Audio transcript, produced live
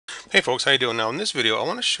Hey folks, how you doing? Now in this video I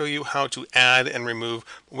want to show you how to add and remove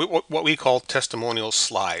what we call testimonial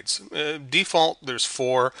slides. Default there's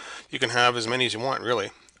 4. You can have as many as you want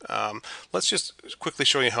really. Let's just quickly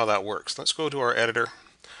show you how that works. Let's go to our editor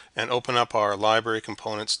and open up our library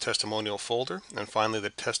components testimonial folder and finally the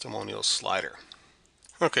testimonial slider.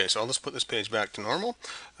 Okay, so I'll just put this page back to normal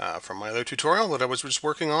from my other tutorial that I was just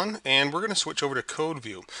working on, and we're going to switch over to code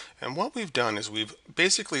view. And what we've done is we've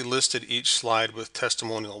basically listed each slide with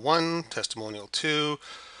testimonial 1, testimonial 2,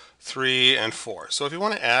 3, and 4. So if you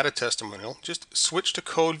want to add a testimonial, just switch to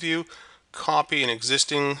code view, copy an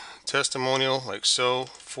existing testimonial like so,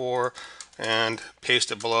 4, and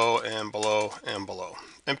paste it below and below and below.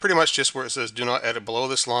 And pretty much just where it says do not edit below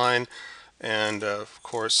this line, and of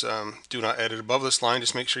course do not edit above this line.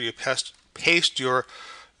 Just make sure you paste your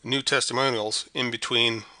new testimonials in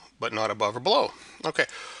between but not above or below. Okay,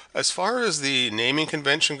 as far as the naming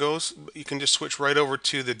convention goes, you can just switch right over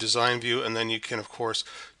to the design view, and then you can of course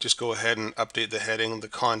just go ahead and update the heading, the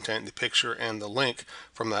content, the picture, and the link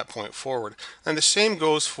from that point forward. And the same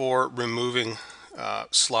goes for removing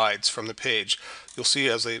slides from the page. You'll see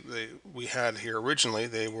as we had here originally,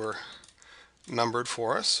 they were numbered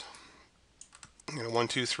for us. 1,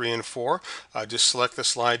 2, 3, and 4. Just select the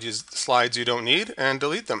slides you don't need and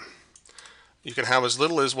delete them. You can have as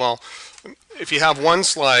little as, well, if you have one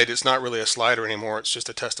slide, it's not really a slider anymore, it's just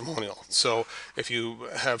a testimonial. So if you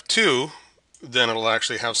have 2, then it'll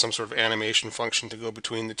actually have some sort of animation function to go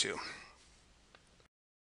between the 2.